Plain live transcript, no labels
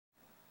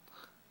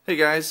Hey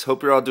guys,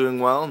 hope you're all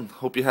doing well and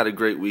hope you had a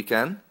great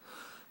weekend.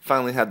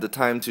 Finally had the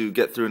time to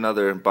get through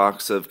another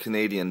box of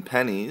Canadian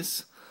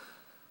pennies.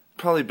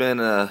 Probably been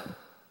a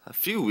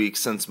few weeks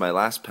since my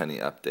last penny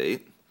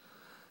update.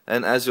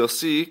 And as you'll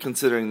see,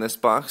 considering this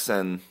box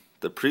and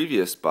the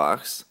previous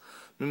box,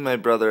 me and my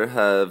brother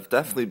have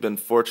definitely been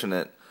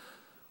fortunate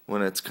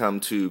when it's come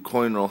to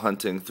coin roll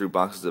hunting through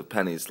boxes of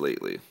pennies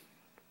lately.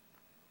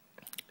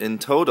 In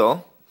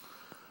total,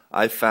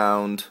 I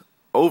found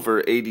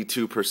over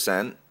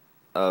 82%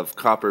 of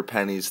copper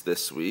pennies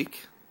this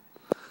week.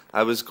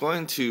 I was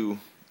going to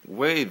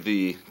weigh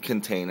the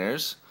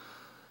containers,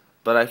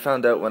 but I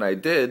found out when I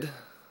did,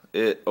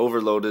 it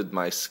overloaded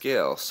my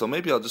scale. So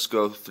maybe I'll just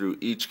go through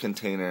each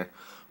container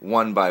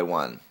one by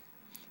one.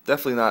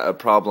 Definitely not a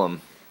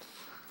problem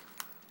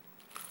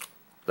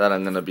that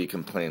I'm going to be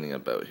complaining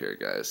about here,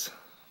 guys.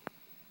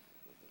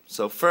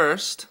 So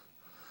first,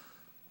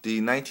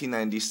 the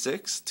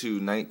 1996 to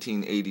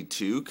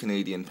 1982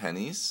 Canadian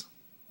pennies.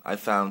 I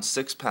found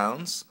 6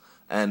 pounds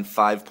and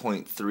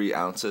 5.3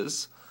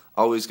 ounces.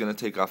 Always going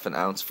to take off an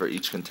ounce for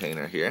each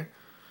container here.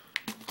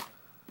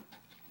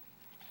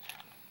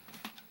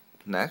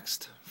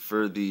 Next,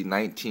 for the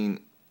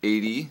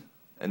 1980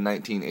 and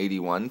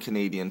 1981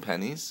 Canadian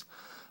pennies,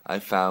 I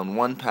found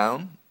 1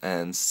 pound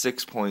and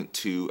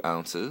 6.2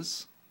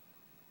 ounces.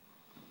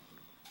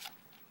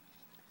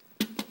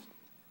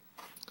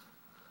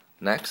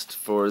 Next,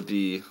 for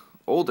the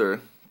older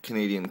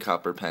Canadian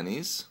copper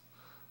pennies,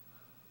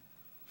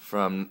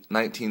 from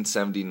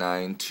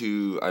 1979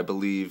 to, I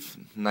believe,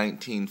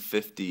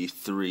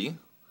 1953,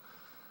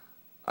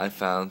 I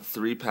found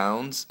 3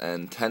 pounds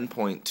and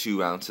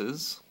 10.2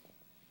 ounces.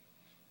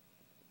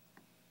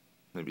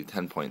 Maybe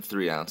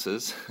 10.3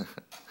 ounces.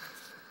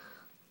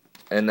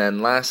 And then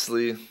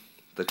lastly,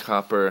 the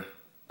copper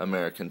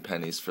American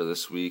pennies for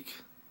this week.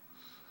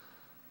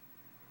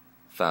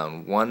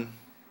 Found 1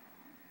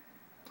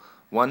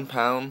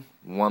 pound,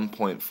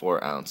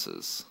 1.4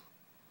 ounces.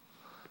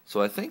 So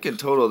I think in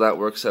total that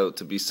works out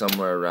to be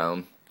somewhere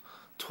around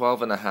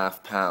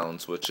 12.5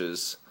 pounds, which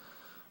is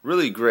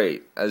really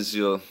great. I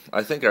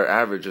think our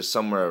average is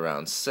somewhere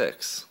around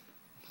 6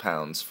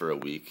 pounds for a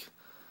week.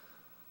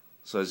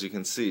 So as you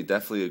can see,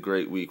 definitely a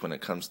great week when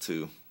it comes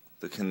to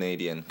the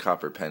Canadian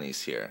copper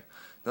pennies here.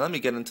 Now let me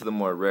get into the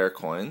more rare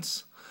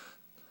coins.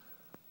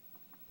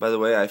 By the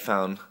way, I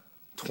found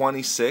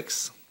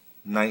 26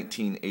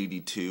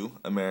 1982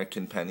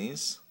 American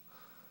pennies.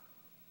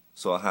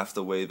 So I'll have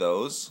to weigh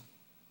those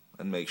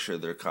and make sure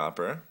they're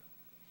copper.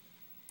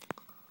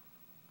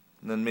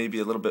 And then maybe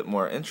a little bit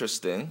more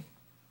interesting,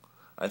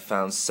 I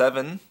found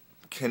 7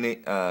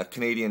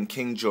 Canadian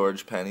King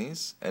George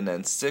pennies and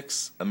then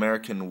 6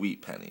 American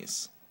wheat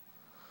pennies.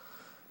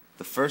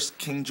 The first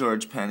King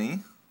George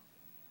penny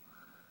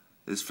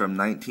is from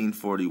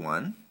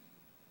 1941.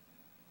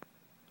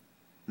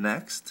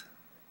 Next,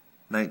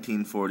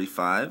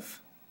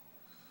 1945.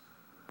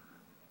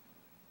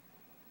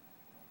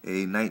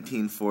 A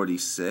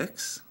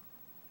 1946.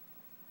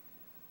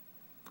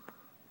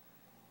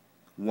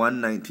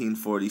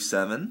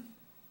 1947,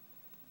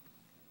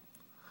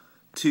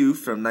 2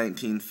 from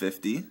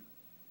 1950,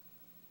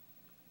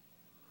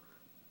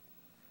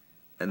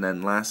 and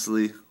then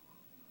lastly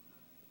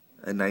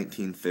a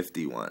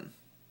 1951.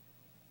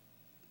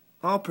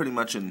 All pretty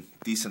much in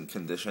decent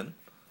condition.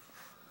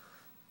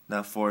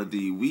 Now for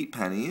the wheat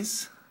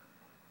pennies,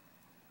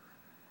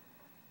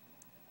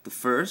 the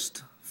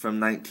first from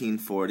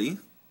 1940,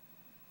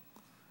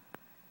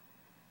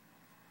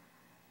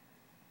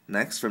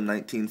 next from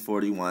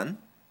 1941,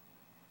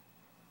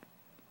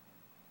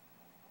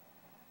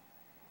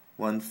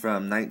 one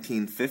from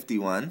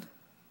 1951,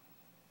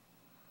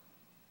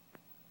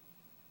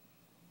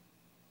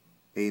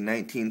 a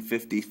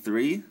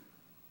 1953, a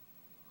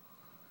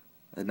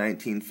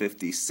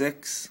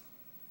 1956,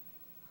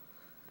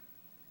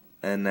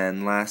 and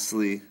then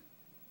lastly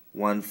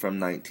one from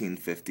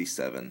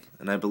 1957.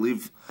 And I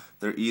believe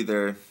they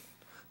either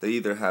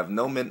have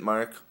no mint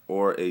mark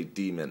or a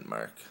D mint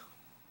mark.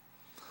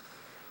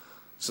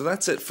 So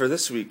that's it for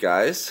this week,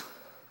 guys.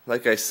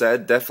 Like I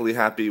said, definitely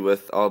happy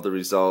with all the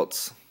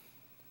results.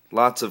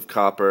 Lots of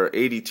copper,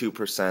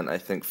 82% I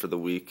think for the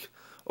week,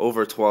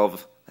 over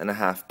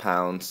 12.5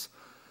 pounds,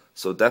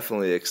 so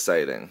definitely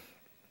exciting.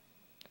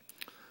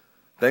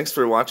 Thanks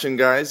for watching,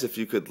 guys. If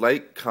you could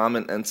like,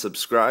 comment, and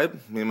subscribe,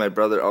 me and my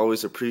brother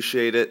always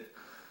appreciate it.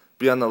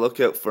 Be on the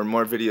lookout for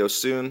more videos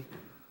soon.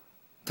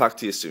 Talk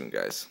to you soon,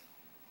 guys.